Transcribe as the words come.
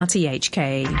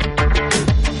RTHK.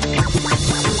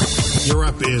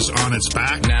 Europe is on its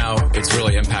back. Now it's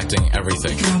really impacting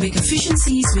everything. Economic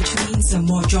efficiencies, which means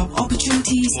more job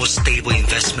opportunities. More stable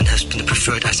investment has been the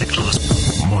preferred asset class.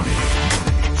 Money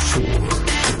for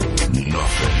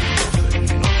nothing.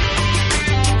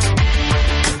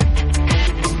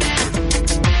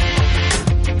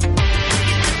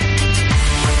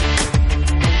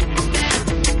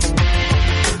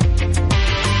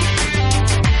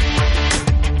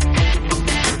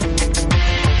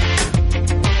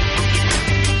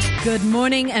 Good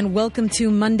morning and welcome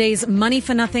to Monday's Money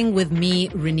for Nothing with me,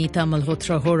 Renita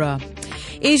Malhotra Hora.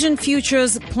 Asian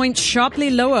futures point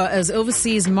sharply lower as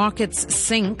overseas markets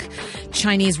sink.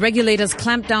 Chinese regulators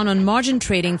clamp down on margin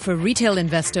trading for retail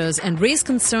investors and raise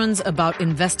concerns about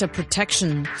investor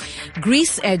protection.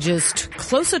 Greece edges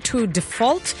closer to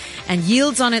default and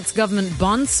yields on its government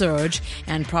bond surge,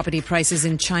 and property prices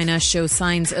in China show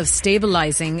signs of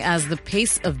stabilizing as the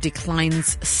pace of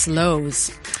declines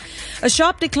slows. A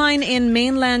sharp decline in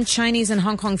mainland Chinese and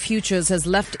Hong Kong futures has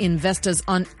left investors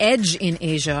on edge in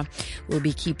Asia. We'll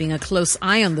be keeping a close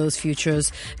eye on those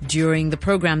futures during the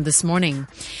program this morning.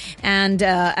 And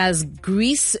as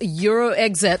Greece Euro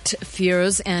exit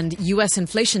fears and U.S.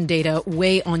 inflation data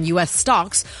weigh on U.S.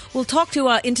 stocks, we'll talk to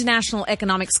our international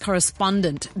economics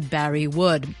correspondent, Barry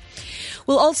Wood.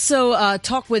 We'll also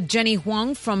talk with Jenny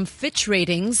Huang from Fitch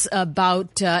Ratings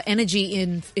about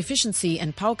energy efficiency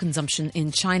and power consumption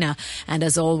in China. And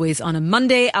as always, on a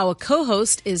Monday, our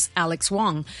co-host is Alex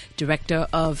Wong, Director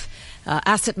of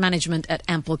Asset Management at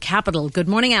Ample Capital. Good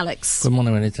morning, Alex. Good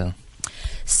morning, Renita.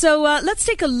 So let's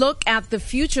take a look at the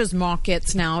futures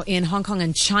markets now in Hong Kong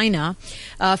and China.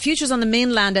 Futures on the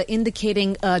mainland are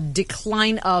indicating a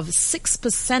decline of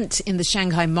 6% in the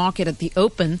Shanghai market at the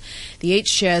open. The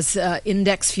H-shares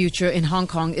index future in Hong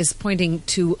Kong is pointing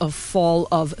to a fall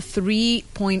of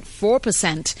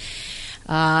 3.4%.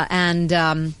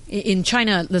 In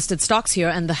China listed stocks here,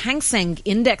 and the Hang Seng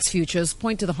index futures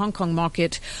point to the Hong Kong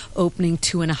market opening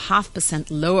 2.5%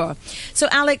 lower. So,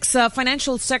 Alex,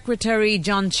 Financial Secretary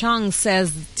John Chang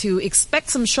says to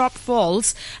expect some sharp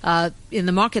falls in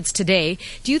the markets today.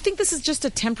 Do you think this is just a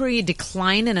temporary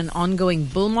decline in an ongoing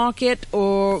bull market,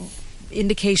 or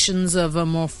indications of a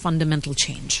more fundamental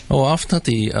change? Well, after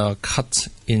the cut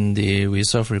in the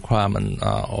reserve requirement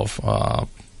of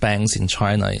banks in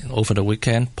China over the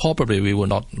weekend, probably we will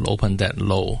not open that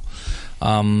low.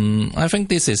 I think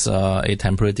this is a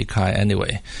temporary decline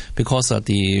anyway, because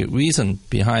the reason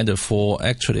behind the fall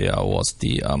actually was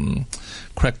the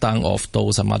crackdown of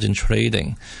those margin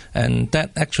trading, and that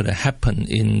actually happened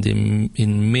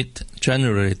in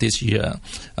mid-January this year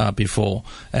before,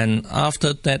 and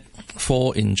after that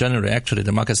fall in January, actually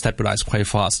the market stabilized quite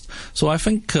fast. So I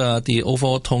think the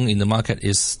overall tone in the market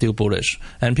is still bullish,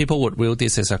 and people would view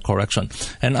this as a correction.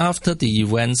 And after the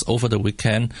events over the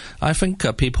weekend, I think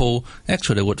people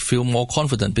actually would feel more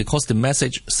confident, because the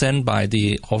message sent by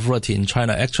the authority in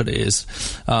China actually is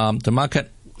the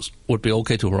market would be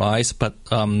okay to rise, but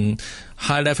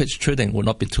high leverage trading would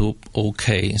not be too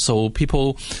okay. So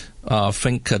people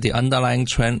think the underlying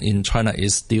trend in China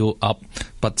is still up,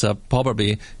 but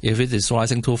probably if it is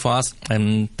rising too fast,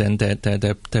 and then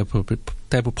there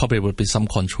probably will be some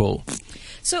control.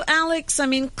 So, Alex, I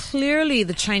mean, clearly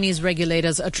the Chinese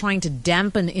regulators are trying to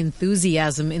dampen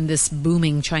enthusiasm in this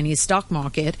booming Chinese stock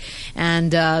market.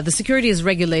 And the securities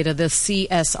regulator, the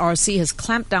CSRC, has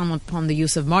clamped down upon the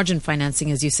use of margin financing,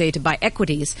 as you say, to buy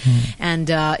equities, and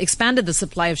expanded the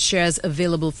supply of shares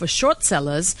available for short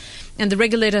sellers. And the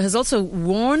regulator has also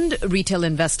warned retail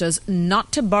investors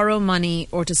not to borrow money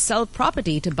or to sell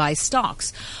property to buy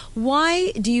stocks.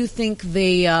 Why do you think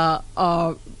they are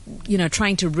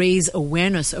trying to raise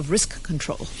awareness of risk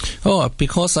control? Oh,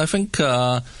 because I think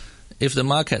if the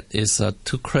market is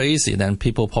too crazy, then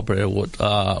people probably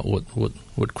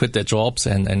would quit their jobs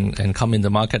and come in the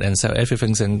market and sell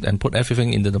everything and put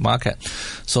everything into the market.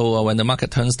 So when the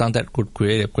market turns down, that could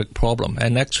create a quick problem.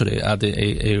 And actually,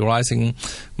 a rising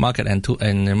market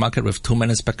and a market with too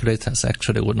many speculators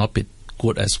actually would not be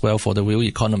good as well for the real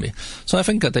economy. So I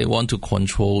think that they want to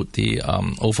control the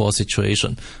overall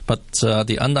situation. But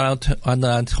the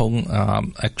underlying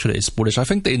tone actually is bullish. I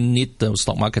think they need the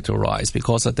stock market to rise,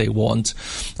 because they want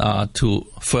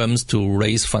firms to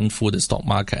raise funds through the stock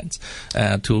market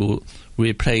to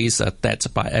replace debt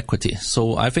by equity.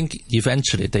 So I think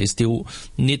eventually they still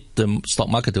need the stock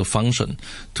market to function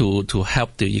to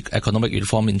help the economic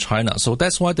reform in China. So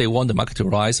that's why they want the market to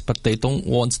rise, but they don't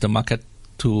want the market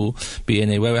to be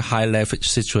in a very high leverage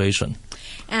situation.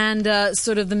 And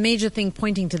sort of the major thing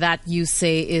pointing to that, you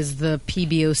say, is the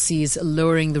PBOC's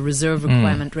lowering the reserve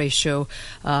requirement ratio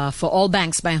for all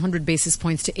banks by 100 basis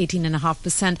points to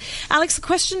 18.5%. Alex, the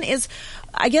question is,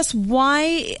 I guess,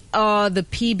 why are the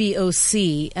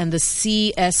PBOC and the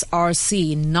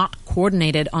CSRC not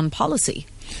coordinated on policy?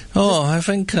 Oh, I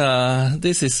think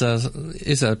this is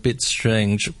a bit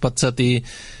strange. But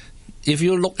if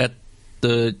you look at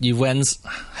the events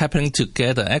happening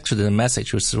together, actually the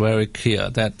message was very clear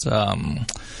that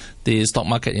the stock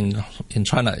market in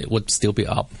China would still be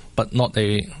up, but not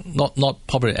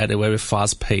probably at a very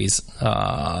fast pace.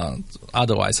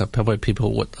 Otherwise, probably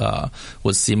people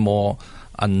would see more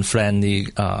unfriendly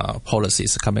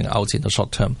policies coming out in the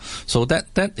short term. So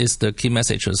that is the key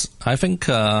messages. I think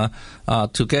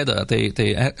together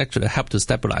they actually help to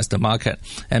stabilize the market,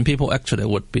 and people actually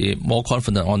would be more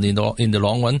confident in the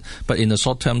long run. But in the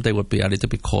short term, they would be a little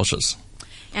bit cautious.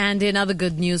 And in other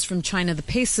good news from China, the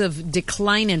pace of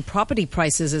decline in property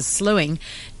prices is slowing.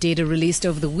 Data released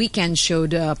over the weekend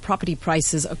showed property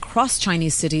prices across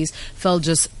Chinese cities fell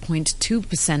just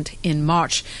 0.2% in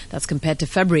March. That's compared to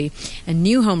February. And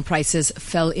new home prices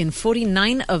fell in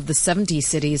 49 of the 70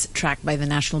 cities tracked by the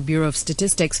National Bureau of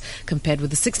Statistics, compared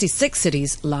with the 66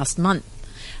 cities last month.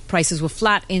 Prices were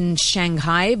flat in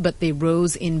Shanghai, but they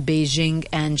rose in Beijing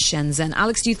and Shenzhen.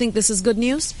 Alex, do you think this is good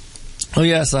news? Oh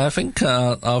yes, I think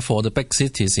for the big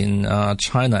cities in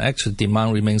China, actually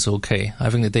demand remains okay. I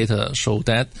think the data show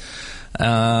that.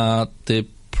 The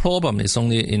problem is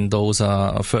only in those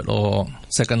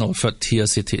second or third tier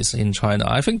cities in China.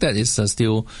 I think that is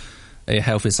still a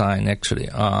healthy sign, actually.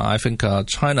 I think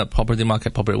China property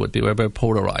market probably would be very, very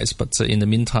polarized, but in the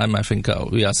meantime, I think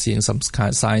we are seeing some kind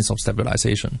of signs of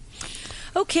stabilization.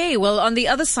 Okay, well, on the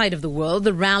other side of the world,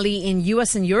 the rally in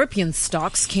U.S. and European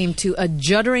stocks came to a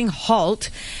juddering halt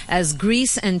as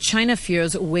Greece and China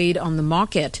fears weighed on the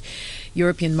market.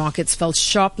 European markets fell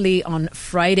sharply on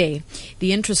Friday.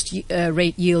 The interest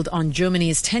rate yield on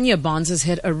Germany's 10-year bonds has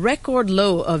hit a record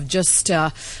low of just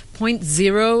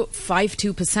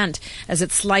 0.052% as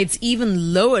it slides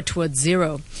even lower towards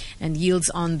zero. And yields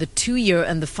on the 2-year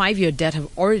and the 5-year debt have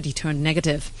already turned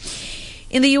negative.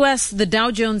 In the U.S., the Dow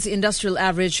Jones Industrial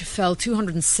Average fell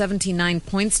 279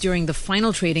 points during the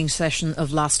final trading session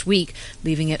of last week,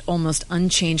 leaving it almost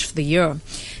unchanged for the year.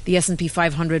 The S&P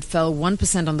 500 fell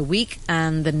 1% on the week,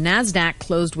 and the Nasdaq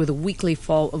closed with a weekly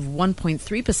fall of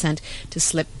 1.3% to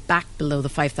slip back below the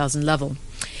 5,000 level.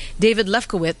 David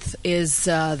Lefkowitz is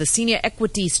the senior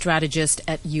equity strategist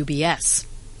at UBS.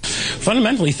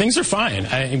 Fundamentally, things are fine.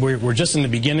 We're just in the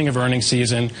beginning of earnings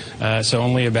season, so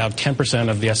only about 10%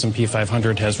 of the S&P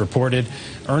 500 has reported.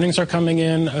 Earnings are coming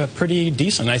in pretty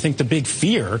decent. I think the big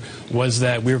fear was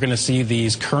that we were going to see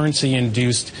these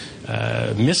currency-induced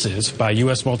misses by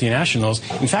U.S. multinationals.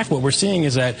 In fact, what we're seeing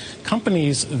is that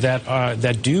companies that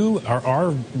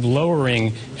are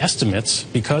lowering estimates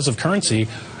because of currency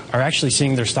are actually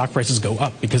seeing their stock prices go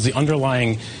up because the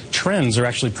underlying trends are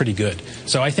actually pretty good.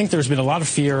 So I think there's been a lot of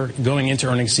fear going into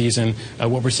earnings season.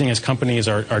 What we're seeing is companies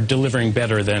are delivering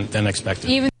better than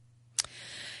expected.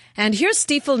 And here's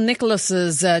Stifel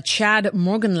Nicholas's Chad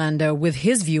Morganlander with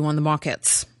his view on the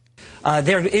markets.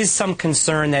 There is some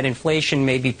concern that inflation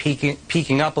may be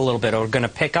peaking up a little bit or going to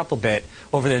pick up a bit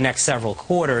over the next several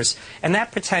quarters, and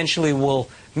that potentially will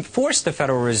force the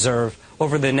Federal Reserve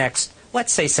over the next,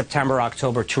 let's say, September,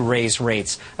 October, to raise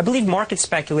rates. I believe market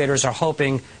speculators are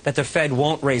hoping that the Fed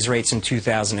won't raise rates in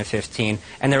 2015,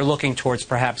 and they're looking towards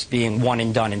perhaps being one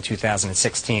and done in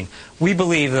 2016. We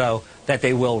believe, though, that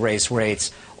they will raise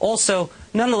rates. Also,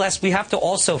 nonetheless, we have to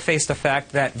also face the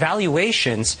fact that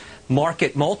valuations,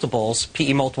 market multiples,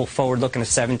 PE multiple forward looking at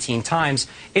 17 times,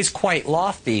 is quite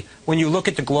lofty when you look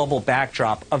at the global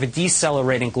backdrop of a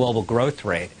decelerating global growth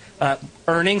rate.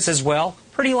 Earnings as well,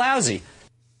 pretty lousy.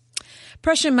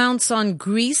 Pressure mounts on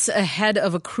Greece ahead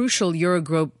of a crucial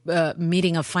Eurogroup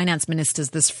meeting of finance ministers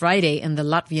this Friday in the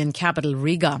Latvian capital,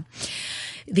 Riga.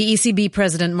 The ECB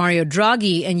President Mario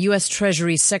Draghi and U.S.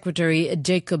 Treasury Secretary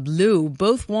Jacob Lew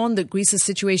both warned that Greece's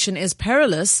situation is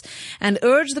perilous and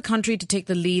urged the country to take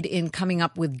the lead in coming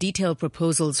up with detailed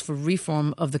proposals for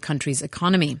reform of the country's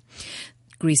economy.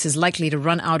 Greece is likely to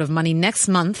run out of money next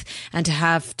month and to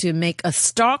have to make a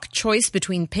stark choice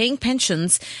between paying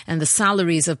pensions and the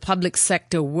salaries of public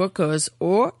sector workers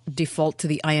or default to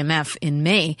the IMF in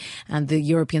May and the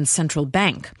European Central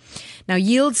Bank. Now,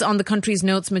 yields on the country's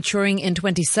notes maturing in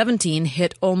 2017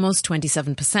 hit almost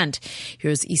 27%.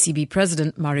 Here's ECB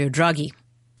President Mario Draghi.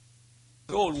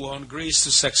 We all want Greece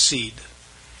to succeed.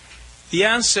 The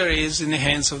answer is in the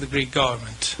hands of the Greek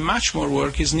government. Much more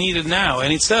work is needed now,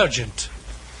 and it's urgent.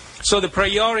 So the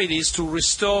priority is to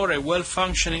restore a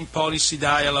well-functioning policy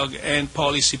dialogue and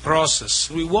policy process.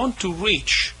 We want to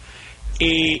reach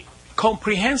a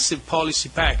comprehensive policy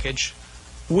package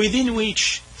within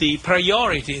which the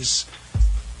priorities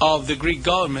of the Greek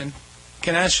government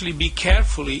can actually be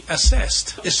carefully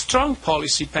assessed. A strong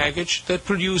policy package that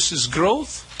produces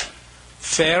growth,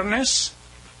 fairness,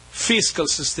 fiscal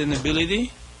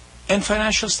sustainability, and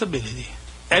financial stability.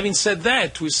 Having said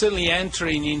that, we're certainly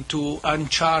entering into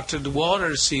uncharted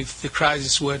waters if the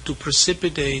crisis were to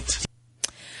precipitate.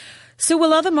 So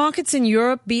will other markets in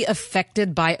Europe be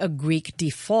affected by a Greek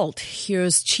default?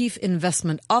 Here's Chief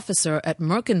Investment Officer at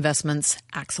Merck Investments,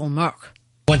 Axel Merck.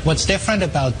 What's different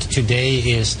about today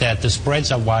is that the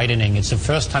spreads are widening. It's the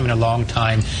first time in a long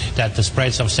time that the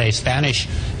spreads of, say, Spanish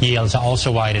yields are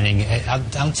also widening.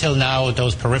 Until now,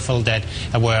 those peripheral debt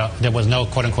there was no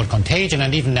quote-unquote contagion,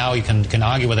 and even now you can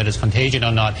argue whether it's contagion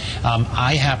or not.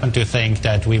 I happen to think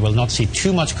that we will not see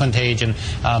too much contagion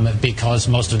because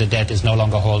most of the debt is no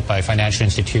longer held by financial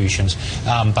institutions,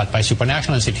 but by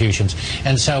supranational institutions.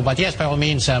 And so, but yes, by all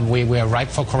means, we're ripe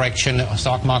for correction.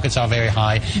 Stock markets are very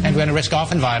high, and we're in a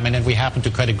risk-off environment, and we happen to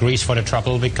credit Greece for the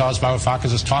trouble because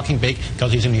Varoufakis is talking big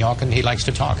because he's in New York and he likes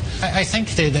to talk. I think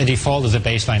the default is a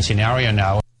baseline scenario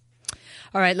now.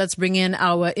 All right, let's bring in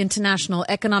our international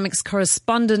economics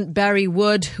correspondent, Barry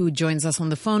Wood, who joins us on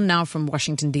the phone now from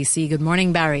Washington, D.C. Good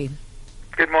morning, Barry.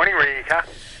 Good morning, Renita.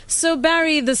 So,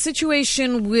 Barry, the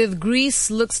situation with Greece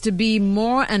looks to be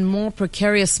more and more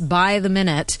precarious by the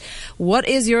minute. What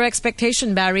is your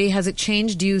expectation, Barry? Has it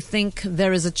changed? Do you think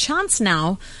there is a chance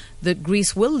now that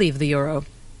Greece will leave the euro?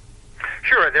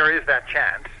 Sure, there is that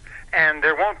chance. And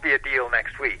there won't be a deal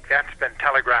next week. That's been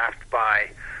telegraphed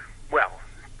by, well,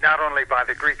 not only by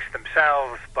the Greeks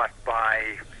themselves, but by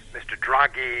Mr.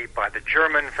 Draghi, by the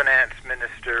German finance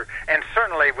minister, and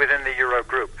certainly within the Euro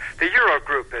group. The Euro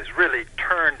group has really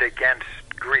turned against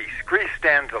Greece. Greece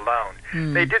stands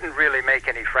alone. They didn't really make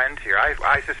any friends here.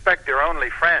 I suspect their only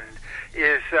friend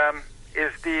is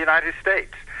the United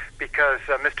States, because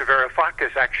Mr.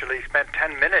 Varoufakis actually spent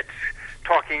 10 minutes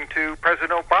talking to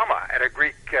President Obama at a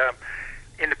Greek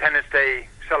Independence Day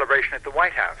celebration at the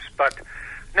White House. But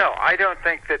no, I don't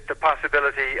think that the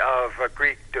possibility of a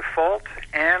Greek default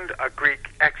and a Greek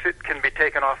exit can be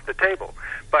taken off the table.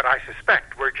 But I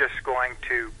suspect we're just going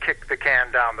to kick the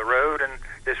can down the road, and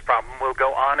this problem will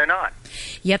go on and on.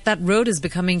 Yet that road is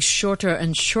becoming shorter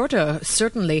and shorter,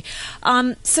 certainly.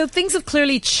 So things have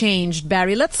clearly changed,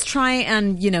 Barry. Let's try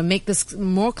and, make this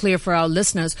more clear for our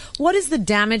listeners. What is the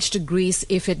damage to Greece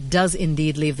if it does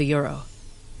indeed leave the euro?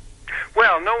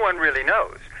 Well, no one really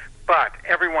knows. But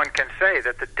everyone can say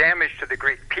that the damage to the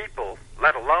Greek people,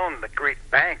 let alone the Greek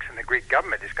banks and the Greek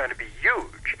government, is going to be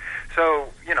huge. So,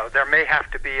 there may have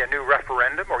to be a new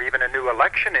referendum or even a new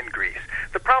election in Greece.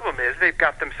 The problem is they've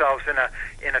got themselves in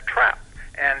a trap.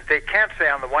 And they can't say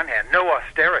on the one hand, no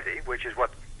austerity, which is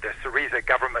what the Syriza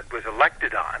government was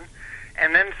elected on,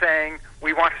 and then saying,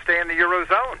 we want to stay in the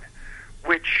Eurozone,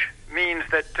 which means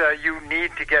that you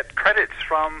need to get credits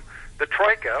from the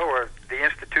Troika, or the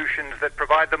institutions that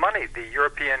provide the money, the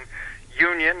European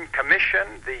Union Commission,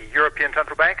 the European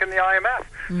Central Bank, and the IMF.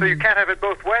 So you can't have it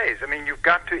both ways. I mean, you've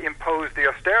got to impose the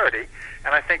austerity,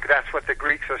 and I think that's what the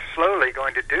Greeks are slowly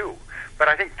going to do. But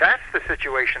I think that's the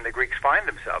situation the Greeks find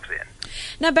themselves in.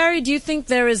 Now, Barry, do you think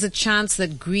there is a chance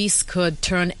that Greece could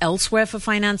turn elsewhere for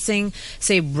financing,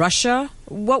 say Russia?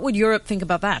 What would Europe think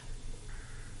about that?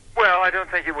 Well, I don't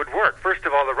think it would work. First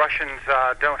of all, the Russians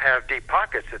don't have deep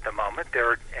pockets at the moment.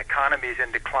 Their economy is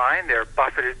in decline. They're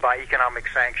buffeted by economic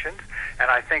sanctions. And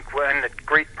I think when the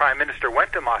Greek Prime Minister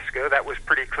went to Moscow, that was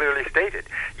pretty clearly stated.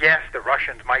 Yes, the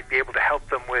Russians might be able to help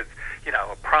them with,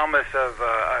 a promise of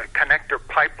a connector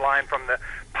pipeline from the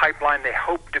pipeline they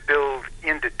hope to build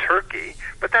into Turkey,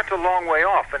 but that's a long way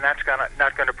off, and that's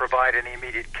not going to provide any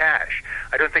immediate cash.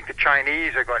 I don't think the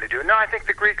Chinese are going to do it. No, I think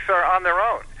the Greeks are on their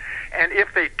own. And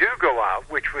if they do go out,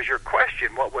 which was your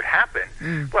question, what would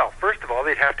happen? Well, first of all,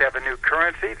 they'd have to have a new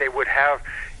currency. They would have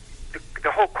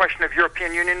the whole question of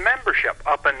European Union membership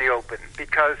up in the open,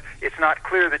 because it's not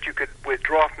clear that you could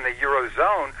withdraw from the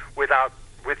Eurozone without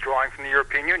withdrawing from the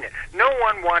European Union. No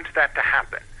one wants that to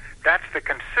happen. That's the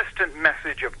consistent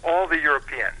message of all the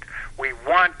Europeans. We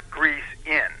want Greece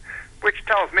in, which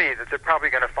tells me that they're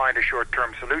probably going to find a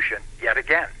short-term solution yet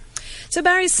again. So,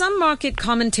 Barry, some market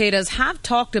commentators have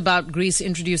talked about Greece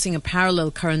introducing a parallel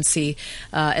currency,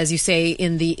 as you say,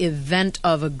 in the event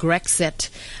of a Grexit.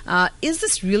 Is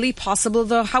this really possible,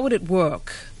 though? How would it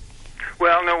work?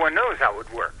 Well, no one knows how it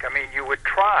would work. I mean, you would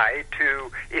try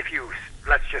to,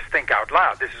 let's just think out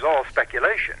loud, this is all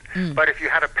speculation, but if you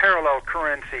had a parallel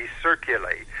currency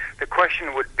circulate, the question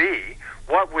question would be,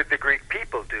 what would the Greek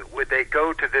people do? Would they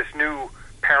go to this new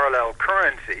parallel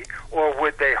currency, or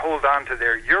would they hold on to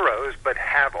their euros but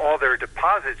have all their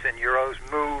deposits in euros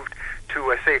moved to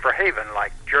a safer haven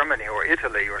like Germany or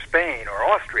Italy or Spain or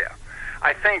Austria?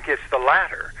 I think it's the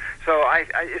latter. So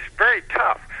it's very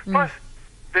tough. Plus,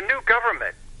 the new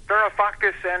government,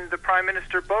 Varoufakis and the Prime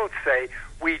Minister both say,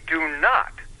 we do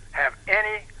not have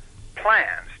any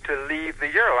plans to leave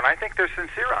the euro, and I think they're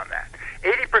sincere on that.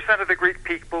 80% of the Greek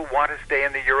people want to stay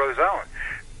in the eurozone.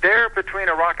 They're between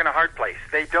a rock and a hard place.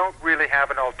 They don't really have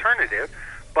an alternative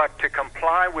but to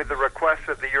comply with the requests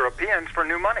of the Europeans for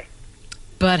new money.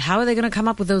 But how are they going to come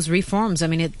up with those reforms? I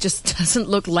mean, it just doesn't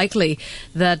look likely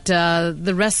that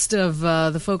the rest of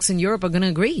the folks in Europe are going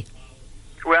to agree.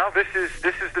 Well, this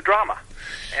is the drama.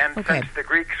 And since the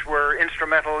Greeks were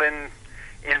instrumental in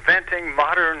inventing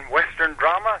modern Western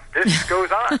drama, this goes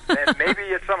on. And maybe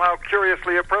it's somehow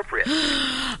curiously appropriate.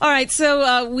 All right,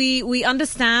 so we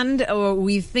understand, or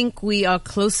we think we are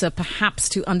closer perhaps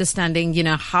to understanding,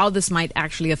 how this might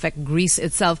actually affect Greece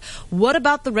itself. What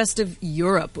about the rest of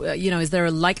Europe? Is there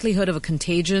a likelihood of a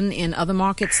contagion in other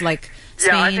markets like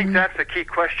Spain? Yeah, I think that's a key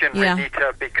question,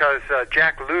 Renita, because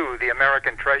Jack Lew, the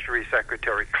American Treasury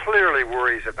Secretary, clearly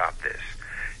worries about this.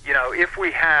 If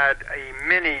we had a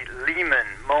mini Lehman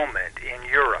moment in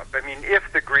Europe, if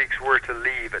the Greeks were to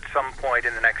leave at some point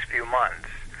in the next few months,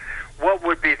 what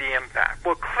would be the impact?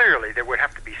 Well, clearly there would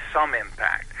have to be some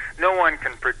impact. No one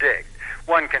can predict.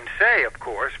 One can say, of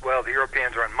course, well, the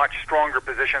Europeans are in much stronger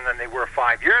position than they were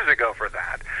 5 years ago for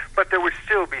that, but there would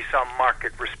still be some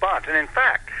market response. And in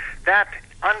fact, that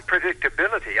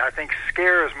unpredictability, I think,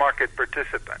 scares market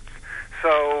participants.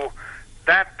 So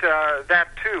that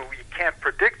too, you can't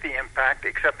predict the impact,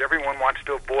 except everyone wants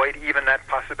to avoid even that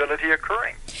possibility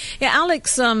occurring. Yeah,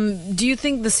 Alex, do you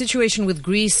think the situation with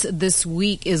Greece this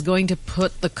week is going to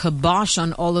put the kibosh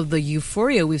on all of the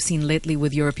euphoria we've seen lately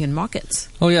with European markets?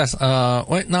 Oh, yes.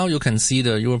 Right now you can see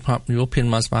the European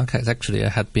mass market actually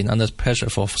had been under pressure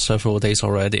for several days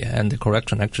already, and the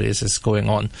correction actually is going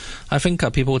on. I think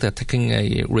people are taking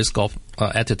a risk-off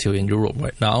attitude in Europe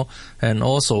right now. And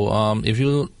also, if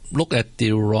you look at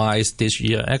the rise this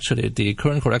year, actually the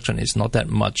current correction is not that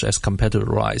much as compared to the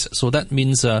rise. So that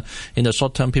means in the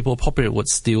short term, people probably would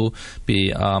still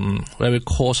be very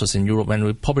cautious in Europe, and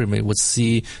we probably would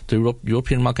see the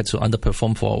European market to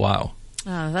underperform for a while.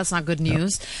 That's not good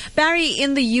news. Yep. Barry,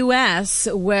 in the U.S.,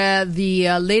 where the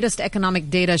latest economic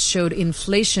data showed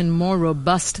inflation more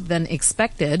robust than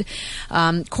expected,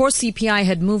 core CPI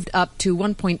had moved up to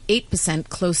 1.8%,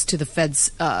 close to the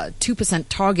Fed's 2%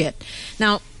 target.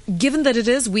 Now, given that it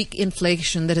is weak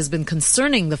inflation that has been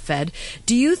concerning the Fed,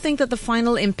 do you think that the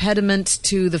final impediment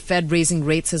to the Fed raising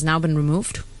rates has now been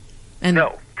removed?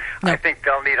 No. I think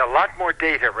they'll need a lot more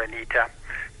data, Renita,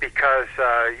 because,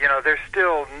 there's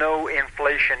still no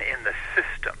inflation in the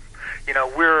system.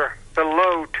 We're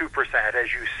below 2%,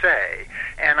 as you say,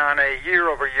 and on a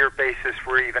year-over-year basis,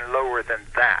 we're even lower than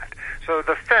that. So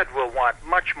the Fed will want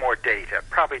much more data,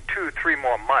 probably 2-3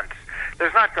 more months.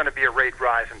 There's not going to be a rate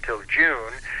rise until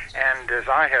June, and as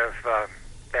I have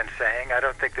been saying, I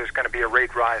don't think there's going to be a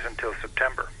rate rise until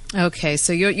September. Okay,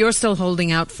 so you're still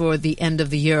holding out for the end of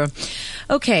the year.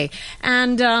 Okay,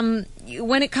 and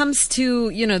when it comes to,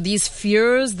 these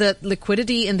fears that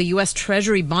liquidity in the U.S.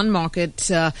 Treasury bond market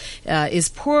is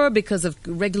poor because of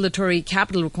regulatory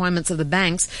capital requirements of the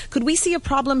banks, could we see a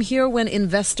problem here when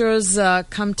investors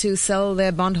come to sell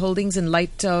their bond holdings in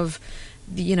light of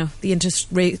the interest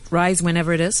rate rise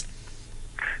whenever it is?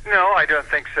 No, I don't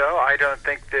think so. I don't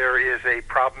think there is a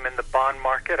problem in the bond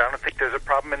market. I don't think there's a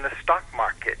problem in the stock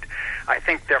market. I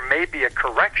think there may be a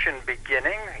correction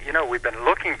beginning. We've been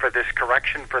looking for this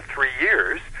correction for 3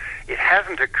 years. It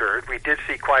hasn't occurred. We did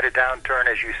see quite a downturn,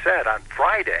 as you said, on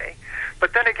Friday.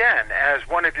 But then again, as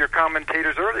one of your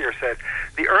commentators earlier said,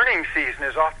 the earnings season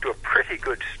is off to a pretty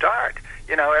good start.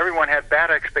 Everyone had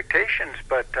bad expectations,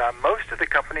 but most of the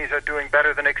companies are doing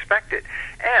better than expected.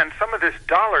 And some of this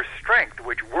dollar strength,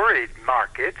 which worried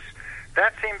markets,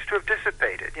 that seems to have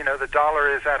dissipated. The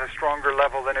dollar is at a stronger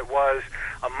level than it was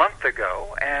a month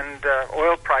ago, and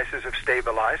oil prices have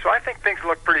stabilized. So I think things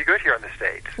look pretty good here in the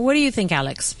States. What do you think,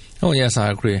 Alex? Oh, yes, I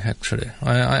agree, actually.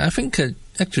 I think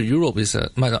actually Europe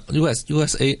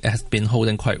USA has been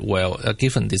holding quite well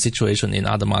given the situation in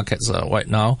other markets right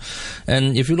now.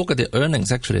 And if you look at the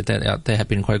earnings, actually, they have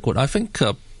been quite good. I think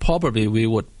probably we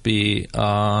would be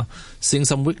seeing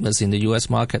some weakness in the U.S.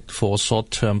 market for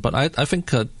short term. But I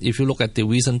think if you look at the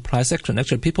recent price action,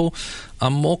 actually people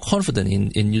are more confident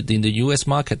in the U.S.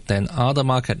 market than other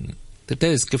market. That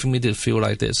is giving me the feel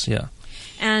like this, yeah.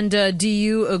 And do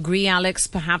you agree, Alex,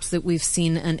 perhaps that we've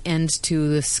seen an end to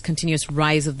this continuous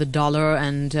rise of the dollar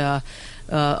and a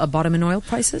bottom in oil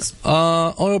prices?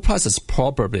 Oil prices,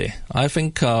 probably. I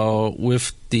think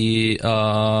with the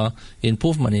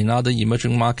improvement in other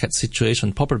emerging market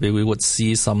situation, probably we would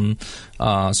see some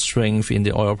strength in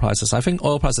the oil prices. I think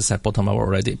oil prices have bottomed out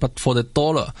already. But for the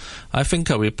dollar, I think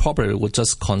we probably would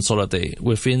just consolidate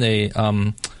within a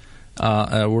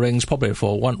range probably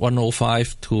for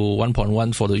 105 to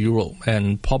 1.1 for the euro,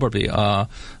 and probably at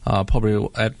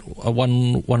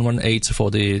 118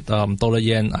 for the dollar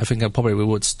yen. I think probably we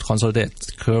would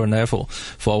consolidate current level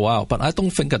for a while, but I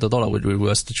don't think that the dollar would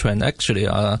reverse the trend. Actually,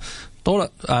 dollar,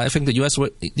 I think the U.S.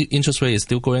 interest rate is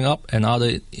still going up, and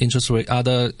other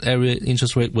area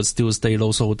interest rate would still stay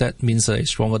low. So that means a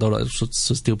stronger dollar should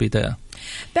still be there.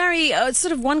 Barry,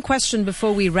 sort of one question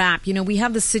before we wrap. You know, we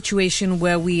have the situation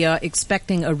where we are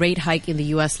expecting a rate hike in the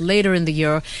U.S. later in the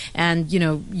year, and, you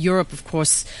know, Europe, of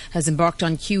course, has embarked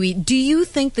on QE. Do you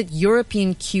think that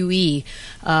European QE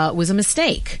was a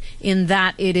mistake in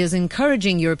that it is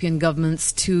encouraging European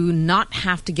governments to not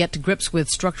have to get to grips with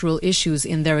structural issues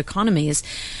in their economies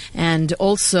and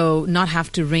also not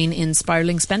have to rein in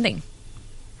spiraling spending?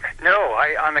 No,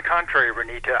 on the contrary,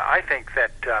 Renita, I think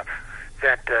that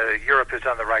Europe has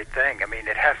done the right thing. I mean,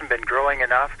 it hasn't been growing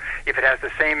enough. If it has the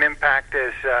same impact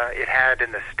as it had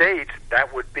in the States,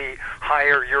 that would be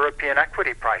higher European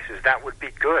equity prices. That would be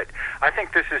good. I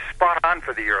think this is spot on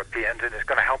for the Europeans, and it's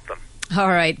going to help them. All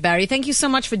right, Barry, thank you so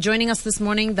much for joining us this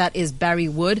morning. That is Barry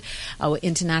Wood, our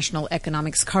international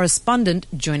economics correspondent,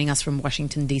 joining us from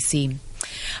Washington, D.C.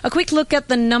 A quick look at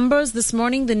the numbers this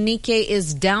morning. The Nikkei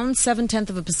is down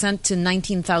 0.7% to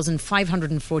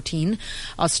 19,514.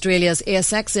 Australia's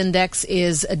ASX index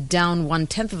is down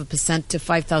 0.1% to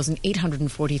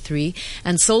 5,843.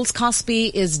 And Seoul's Kospi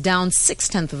is down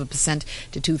 0.6%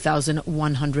 to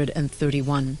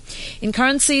 2,131. In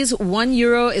currencies,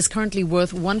 €1 is currently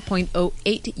worth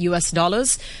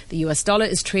 $1.08. The US dollar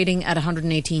is trading at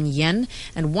 118 yen,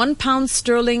 and £1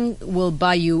 sterling will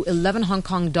buy you 11 Hong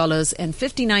Kong dollars and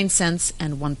 59 cents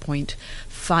and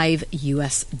 $1.5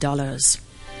 US.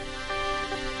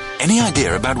 Any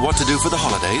idea about what to do for the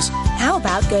holidays? How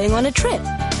about going on a trip?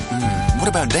 What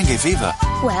about dengue fever?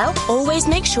 Well, always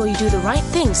make sure you do the right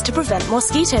things to prevent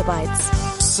mosquito bites.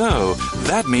 So,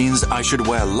 that means I should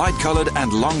wear light-colored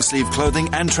and long-sleeve clothing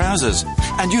and trousers,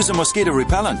 and use a mosquito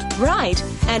repellent. Right,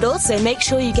 and also make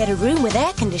sure you get a room with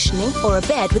air conditioning or a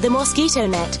bed with a mosquito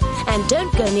net. And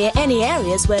don't go near any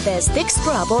areas where there's thick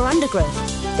scrub or undergrowth.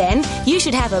 Then, you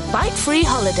should have a bite-free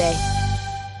holiday.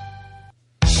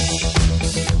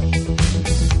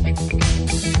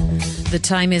 The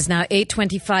time is now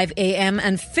 8:25 a.m.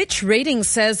 and Fitch Ratings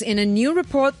says in a new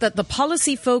report that the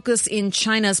policy focus in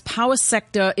China's power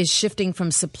sector is shifting from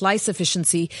supply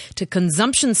sufficiency to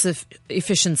consumption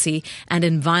efficiency and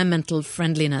environmental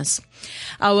friendliness.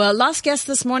 Our last guest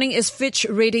this morning is Fitch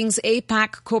Ratings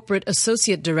APAC Corporate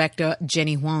Associate Director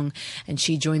Jenny Huang, and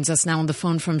she joins us now on the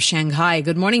phone from Shanghai.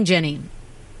 Good morning, Jenny.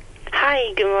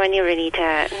 Hi, good morning,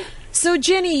 Renita. So,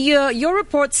 Jenny, your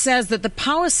report says that the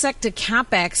power sector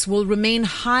capex will remain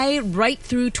high right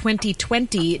through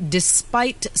 2020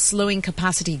 despite slowing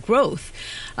capacity growth.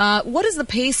 What is the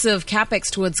pace of capex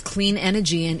towards clean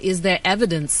energy, and is there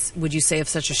evidence, would you say, of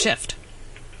such a shift?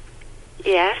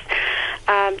 Yes.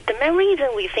 The main reason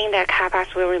we think that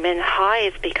capex will remain high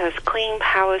is because clean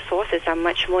power sources are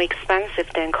much more expensive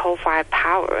than coal-fired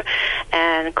power,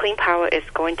 and clean power is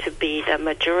going to be the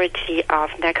majority of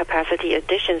net capacity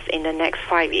additions in the next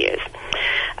 5 years.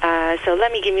 So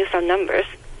let me give you some numbers.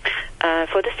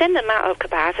 For the same amount of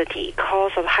capacity,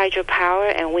 cost of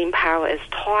hydropower and wind power is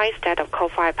twice that of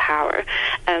coal-fired power.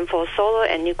 And for solar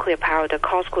and nuclear power, the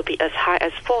cost could be as high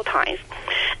as 4 times.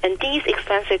 And these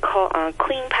expensive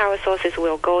clean power sources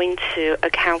will going to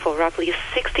account for roughly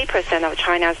 60% of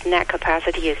China's net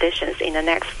capacity additions in the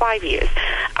next 5 years,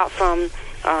 up from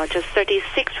just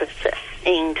 36%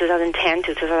 in 2010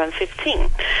 to 2015.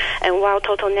 And while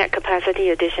total net capacity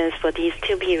additions for these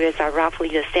 2 periods are roughly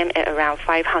the same at around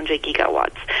 500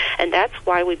 gigawatts. And that's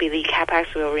why we believe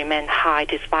capex will remain high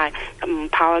despite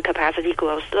power capacity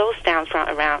growth slows down from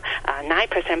around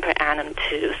 9% per annum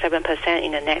to 7%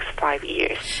 in the next 5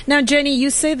 years. Now, Jenny,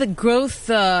 you say the growth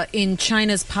in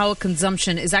China's power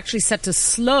consumption is actually set to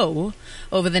slow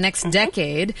over the next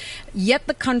decade, yet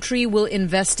the country will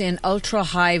invest in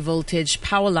ultra-high voltage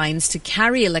power lines to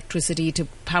carry electricity to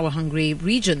power-hungry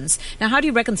regions. Now, how do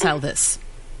you reconcile this?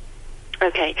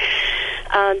 Okay.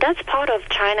 That's part of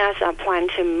China's plan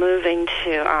to move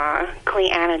into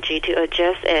clean energy, to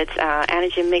adjust its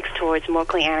energy mix towards more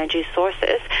clean energy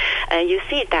sources. And you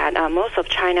see that most of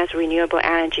China's renewable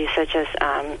energy, such as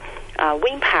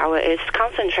wind power, is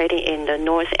concentrated in the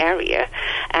north area,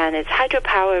 and its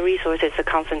hydropower resources are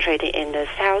concentrated in the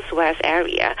southwest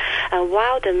area.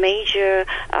 While the major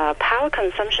power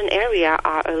consumption area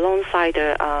are alongside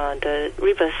the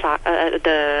riverside,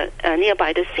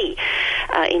 nearby the sea,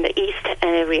 in the east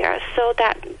area, so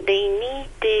that they need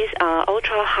these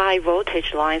ultra high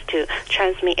voltage lines to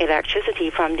transmit electricity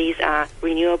from these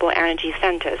renewable energy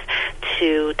centers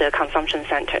to the consumption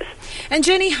centers. And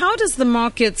Jenny, how does the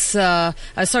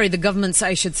the government's,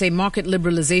 I should say, market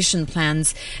liberalization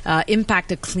plans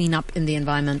impact a cleanup in the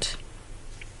environment?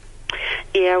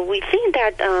 Yeah, we think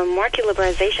that market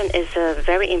liberalization is a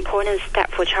very important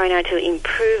step for China to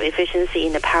improve efficiency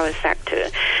in the power sector.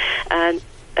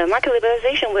 Market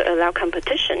liberalization will allow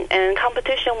competition, and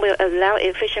competition will allow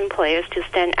efficient players to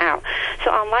stand out. So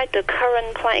unlike the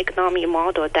current plant economy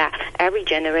model that every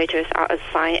generators are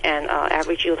assigned an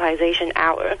average utilization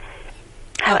hour,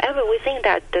 however, we think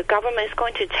that the government is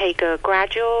going to take a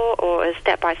gradual or a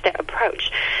step-by-step approach.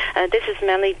 This is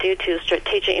mainly due to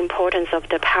strategic importance of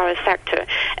the power sector,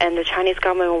 and the Chinese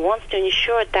government wants to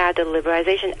ensure that the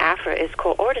liberalization effort is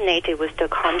coordinated with the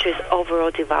country's overall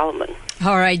development.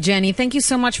 All right, Jenny, thank you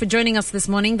so much for joining us this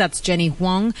morning. That's Jenny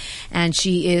Huang, and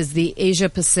she is the Asia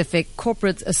Pacific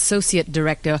Corporate Associate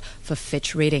Director for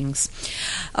Fitch Ratings.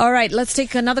 All right, let's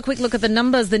take another quick look at the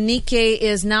numbers. The Nikkei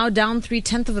is now down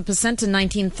 0.3% to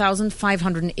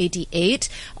 19,588.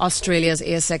 Australia's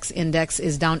ASX index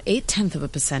is down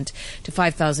 0.8% to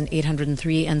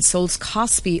 5,803, and Seoul's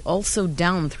Kospi also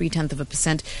down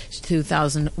 0.3% to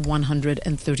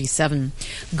 2,137.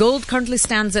 Gold currently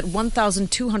stands at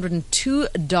 $1,202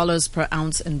 per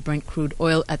ounce, and Brent crude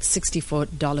oil at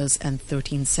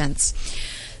 $64.13.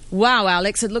 Wow,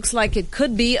 Alex, it looks like it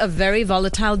could be a very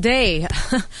volatile day.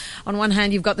 On one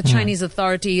hand, you've got the Chinese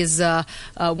authorities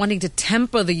wanting to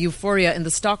temper the euphoria in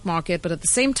the stock market, but at the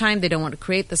same time, they don't want to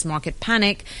create this market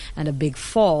panic and a big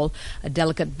fall, a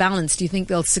delicate balance. Do you think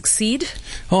they'll succeed?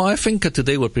 Oh, I think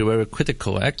today would be very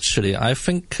critical. Actually, I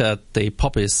think they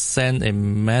probably send a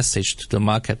message to the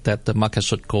market that the market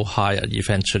should go higher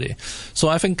eventually. So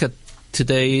I think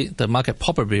today the market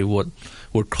probably would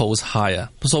close higher.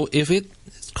 So if it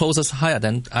closes higher,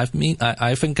 then I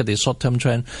think the short-term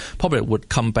trend probably would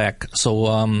come back.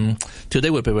 So today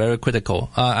will be very critical.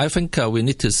 I think we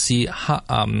need to see how,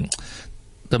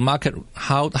 the market,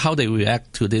 how they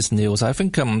react to this news. I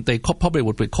think they probably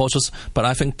would be cautious, but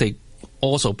I think they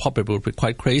also probably would be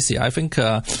quite crazy. I think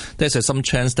there's some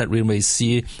chance that we may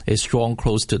see a strong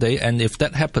close today, and if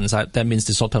that happens, that means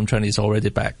the short-term trend is already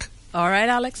back. All right,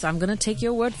 Alex, I'm going to take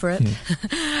your word for it.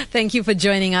 Thank you for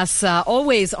joining us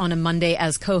always on a Monday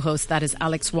as co-host. That is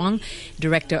Alex Wong,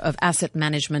 Director of Asset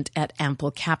Management at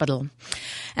Ample Capital.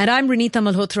 And I'm Renita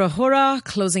Malhotra Hora,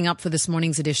 closing up for this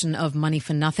morning's edition of Money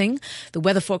for Nothing. The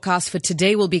weather forecast for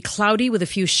today will be cloudy with a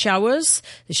few showers.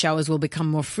 The showers will become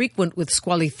more frequent with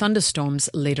squally thunderstorms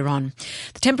later on.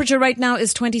 The temperature right now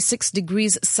is 26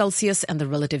 degrees Celsius and the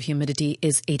relative humidity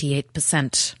is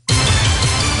 88%.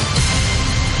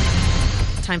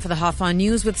 Time for the half-hour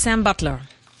news with Sam Butler.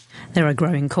 There are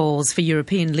growing calls for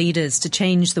European leaders to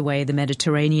change the way the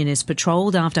Mediterranean is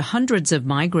patrolled after hundreds of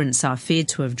migrants are feared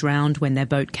to have drowned when their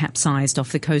boat capsized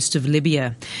off the coast of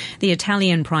Libya. The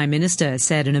Italian Prime Minister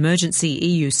said an emergency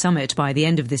EU summit by the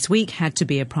end of this week had to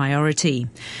be a priority.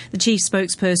 The chief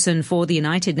spokesperson for the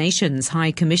United Nations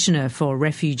High Commissioner for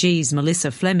Refugees, Melissa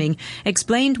Fleming,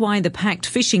 explained why the packed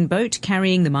fishing boat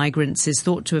carrying the migrants is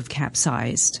thought to have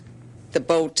capsized. The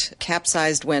boat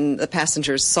capsized when the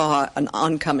passengers saw an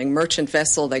oncoming merchant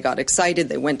vessel. They got excited.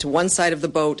 They went to one side of the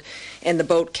boat, and the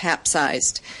boat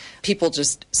capsized. People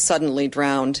just suddenly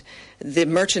drowned. The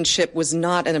merchant ship was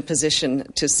not in a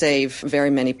position to save very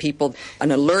many people.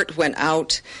 An alert went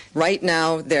out. Right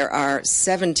now, there are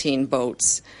 17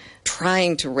 boats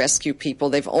trying to rescue people.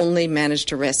 They've only managed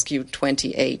to rescue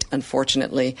 28,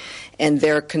 unfortunately, and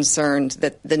they're concerned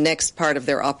that the next part of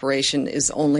their operation is only